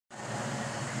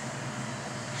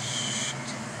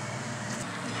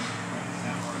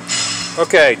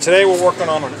Okay, today we're working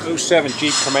on an '07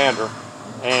 Jeep Commander,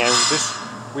 and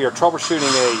we are troubleshooting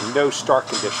a no start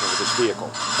condition with this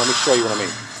vehicle. Let me show you what I mean.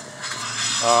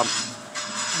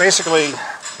 Basically,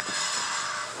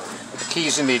 the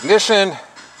key's in the ignition,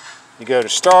 you go to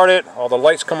start it, all the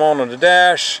lights come on the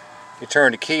dash, you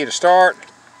turn the key to start,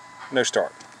 no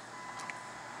start.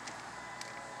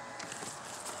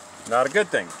 Not a good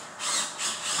thing,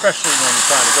 especially when you're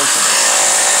trying to go somewhere.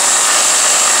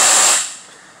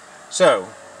 So,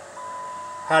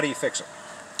 how do you fix it?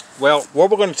 Well, what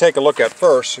we're going to take a look at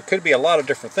first, it could be a lot of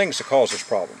different things that cause this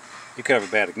problem. You could have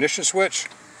a bad ignition switch,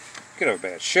 you could have a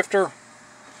bad shifter,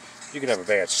 you could have a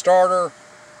bad starter,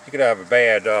 you could have a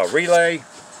bad relay,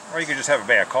 or you could just have a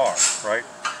bad car, right?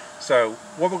 So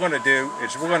what we're going to do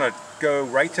is we're going to go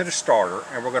right to the starter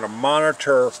and we're going to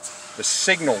monitor the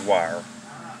signal wire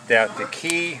that the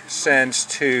key sends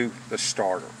to the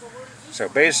starter. So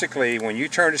basically, when you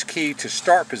turn this key to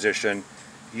start position,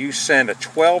 you send a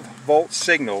 12-volt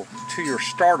signal to your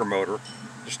starter motor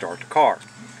to start the car.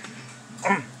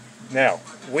 Now,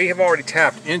 we have already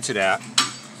tapped into that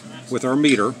with our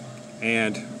meter,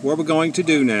 and what we're going to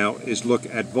do now is look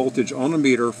at voltage on the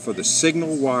meter for the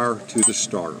signal wire to the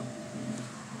starter.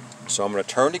 So I'm going to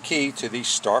turn the key to the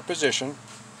start position,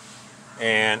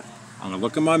 and I'm going to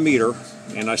look at my meter,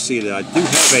 and I see that I do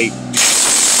have a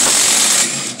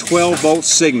 12-volt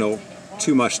signal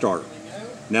to my starter.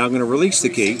 Now I'm going to release the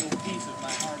key,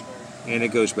 and it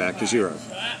goes back to 0.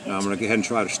 Now I'm going to go ahead and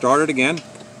try to start it again,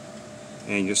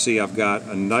 and you'll see I've got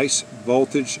a nice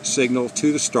voltage signal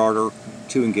to the starter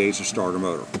to engage the starter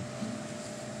motor.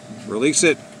 Release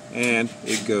it, and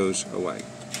it goes away.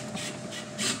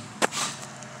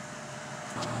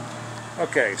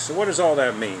 Okay, so what does all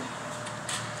that mean?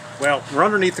 Well, we're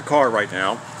underneath the car right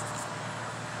now,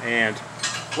 and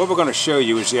what we're going to show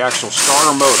you is the actual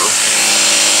starter motor.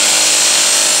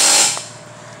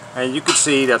 And you can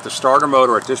see that the starter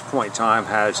motor at this point in time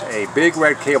has a big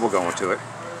red cable going to it,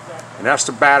 and that's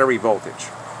the battery voltage.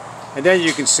 And then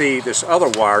you can see this other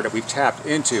wire that we've tapped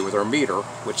into with our meter,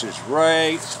 which is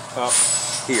right up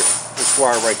here, this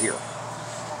wire right here.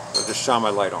 I'll just shine my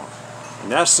light on. And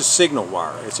that's the signal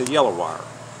wire. It's a yellow wire.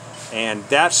 And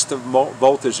that's the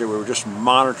voltage that we were just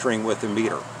monitoring with the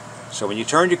meter. So when you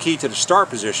turn your key to the start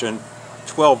position,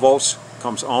 12 volts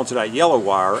comes onto that yellow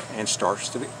wire and starts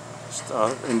to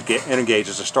and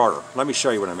engages the starter. Let me show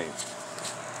you what I mean.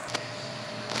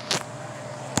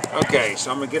 Okay,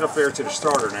 so I'm going to get up there to the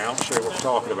starter now, show you what we're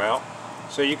talking about.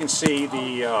 So you can see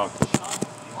the, my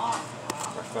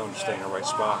phone is staying in the right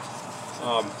spot.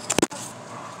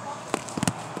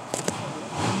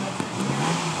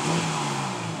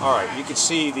 Alright, you can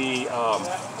see the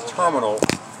terminal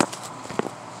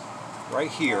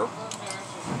right here.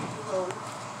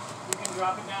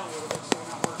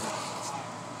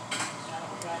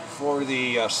 For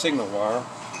the signal wire,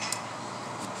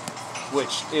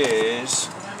 which is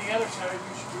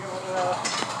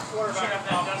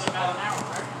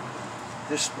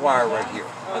this wire right here,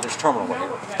 this terminal right here.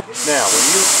 Now, when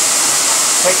you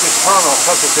take this terminal and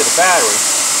hook it to the battery,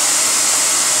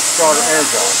 starter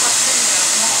energizes.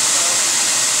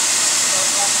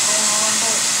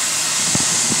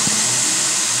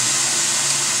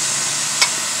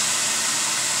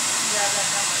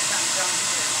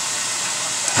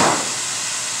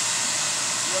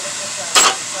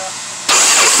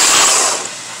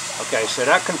 Okay, so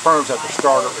that confirms that the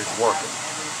starter is working.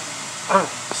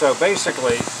 So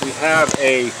basically, we have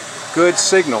a good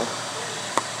signal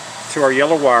to our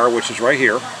yellow wire, which is right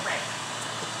here.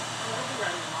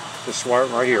 This wire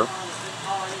right here.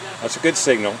 That's a good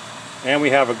signal. And we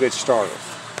have a good starter,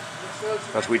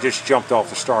 because we just jumped off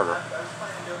the starter.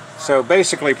 So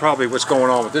basically, probably what's going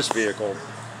on with this vehicle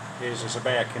is there's a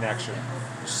bad connection,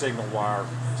 the signal wire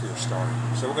to the starter.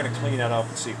 So we're going to clean that up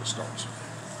and see if it starts.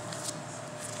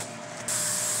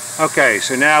 Okay,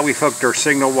 so now we've hooked our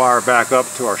signal wire back up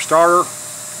to our starter.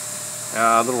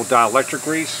 A little dielectric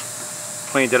grease,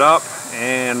 cleaned it up,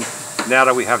 and now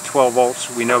that we have 12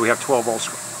 volts, we know we have 12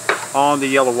 volts on the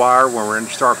yellow wire when we're in the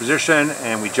start position,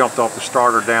 and we jumped off the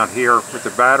starter down here with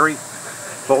the battery.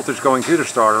 Voltage going to the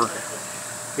starter,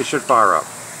 it should fire up.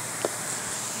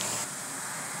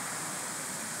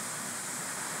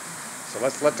 So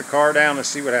let's let the car down and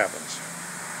see what happens.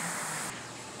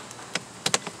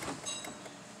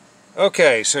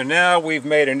 Okay, so now we've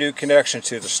made a new connection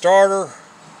to the starter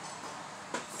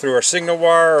through our signal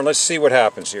wire, and let's see what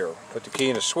happens here. Put the key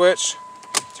in the switch,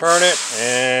 turn it,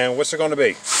 and what's it going to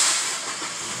be?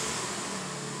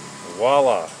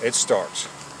 Voila, it starts.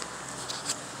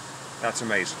 That's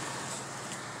amazing.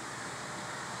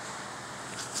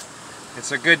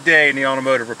 It's a good day in the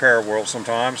automotive repair world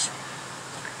sometimes.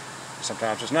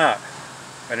 sometimes it's not.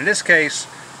 But in this case,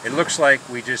 it looks like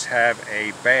we just have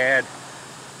a bad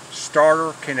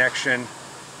starter connection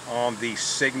on the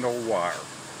signal wire.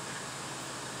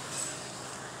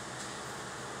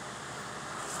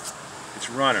 It's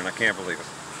running, I can't believe it.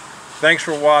 Thanks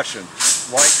for watching.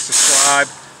 Like, subscribe,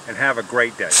 and have a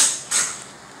great day.